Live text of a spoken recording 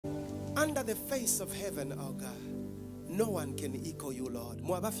Under the face of heaven, oh God, no one can equal you, Lord.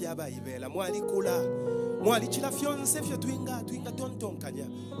 Mwabafyaba ibela, mwalikula, mwalichila fyonse fyo twinga tontonkanya.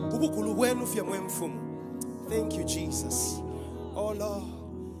 Ubukulu wenu fya mwemfumu. Thank you, Jesus. Oh Lord,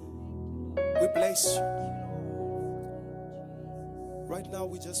 we bless you. Right now,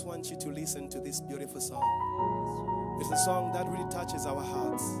 we just want you to listen to this beautiful song. It's a song that really touches our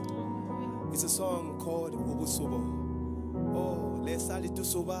hearts. It's a song called Ubusubo. Oh, Lesali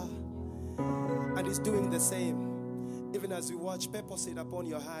Tusuba. And it's doing the same. Even as we watch, purpose it upon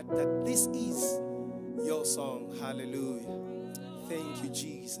your heart that this is your song. Hallelujah. Thank you,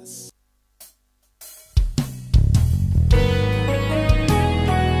 Jesus.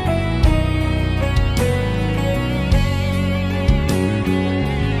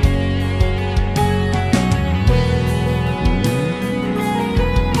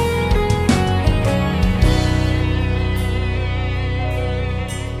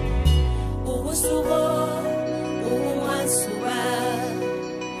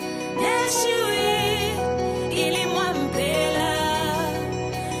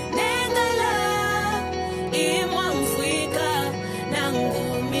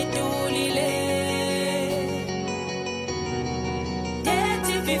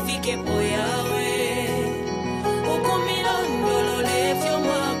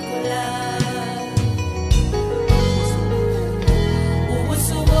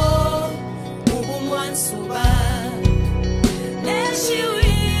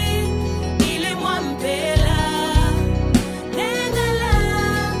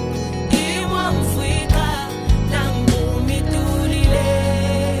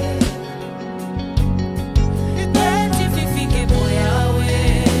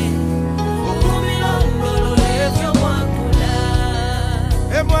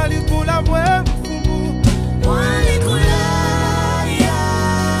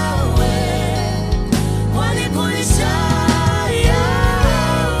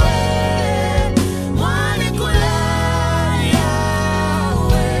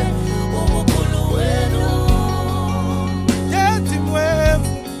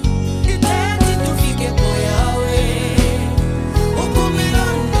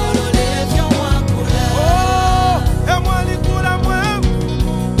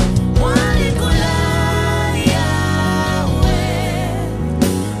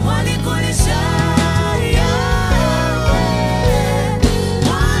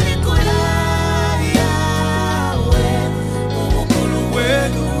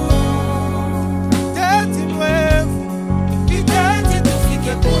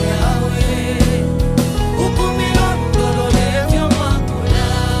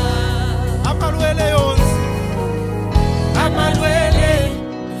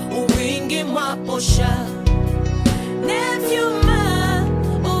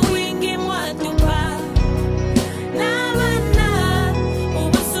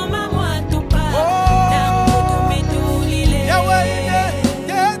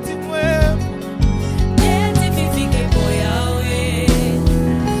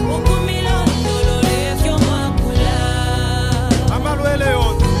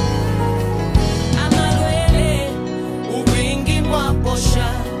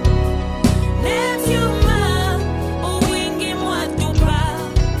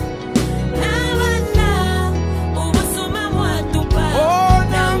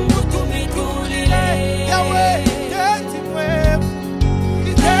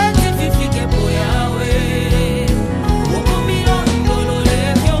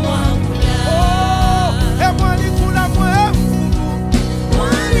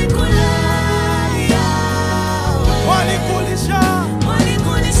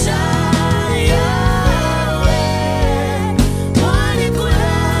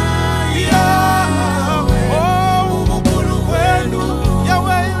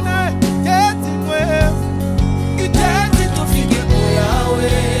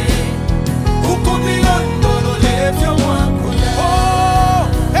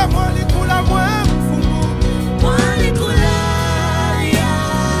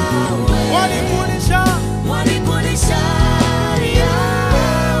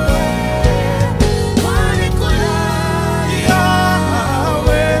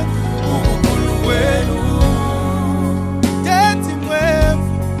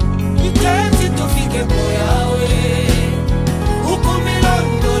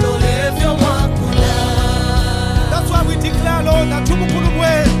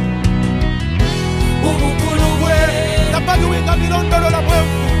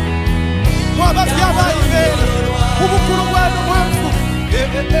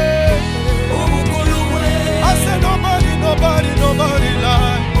 I said nobody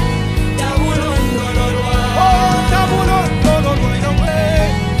like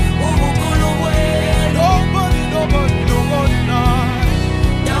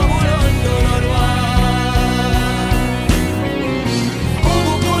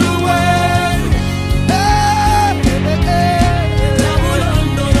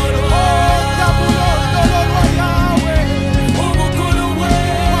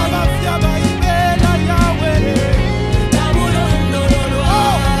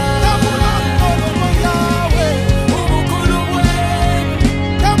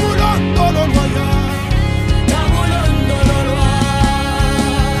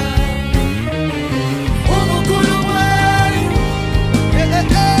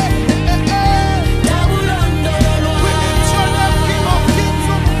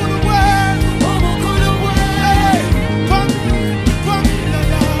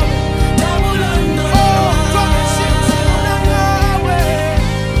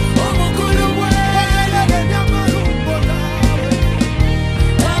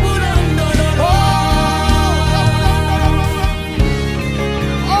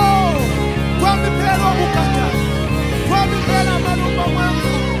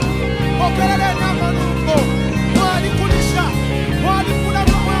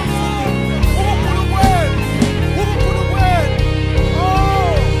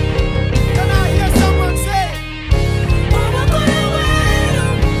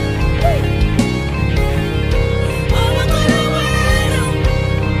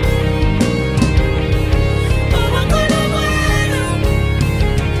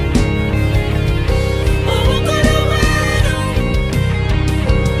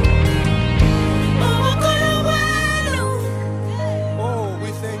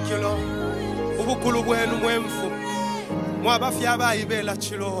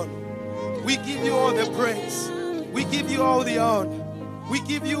We give you all the praise. We give you all the honor. We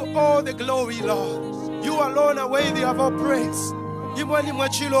give you all the glory, Lord. You alone are worthy of our praise. Imwe ni mwe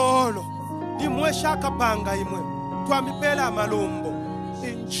Chilolo. Imwe shakapanga imwe. Twamipela malumbo.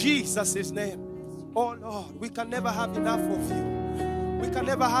 In Jesus' name. Oh Lord, we can never have enough of you. We can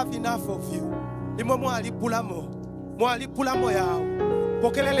never have enough of you. Imwe mwali pulamo. Mwali pulamo yao.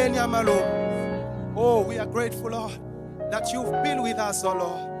 Pokelele ni amalumbo. Oh, we are grateful, Lord, that you've been with us, oh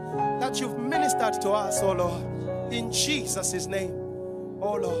Lord. That you've ministered to us, oh Lord. In Jesus' name.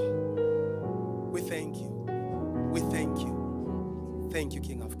 Oh Lord, we thank you. We thank you. Thank you,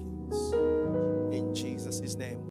 King of Kings. In Jesus' name.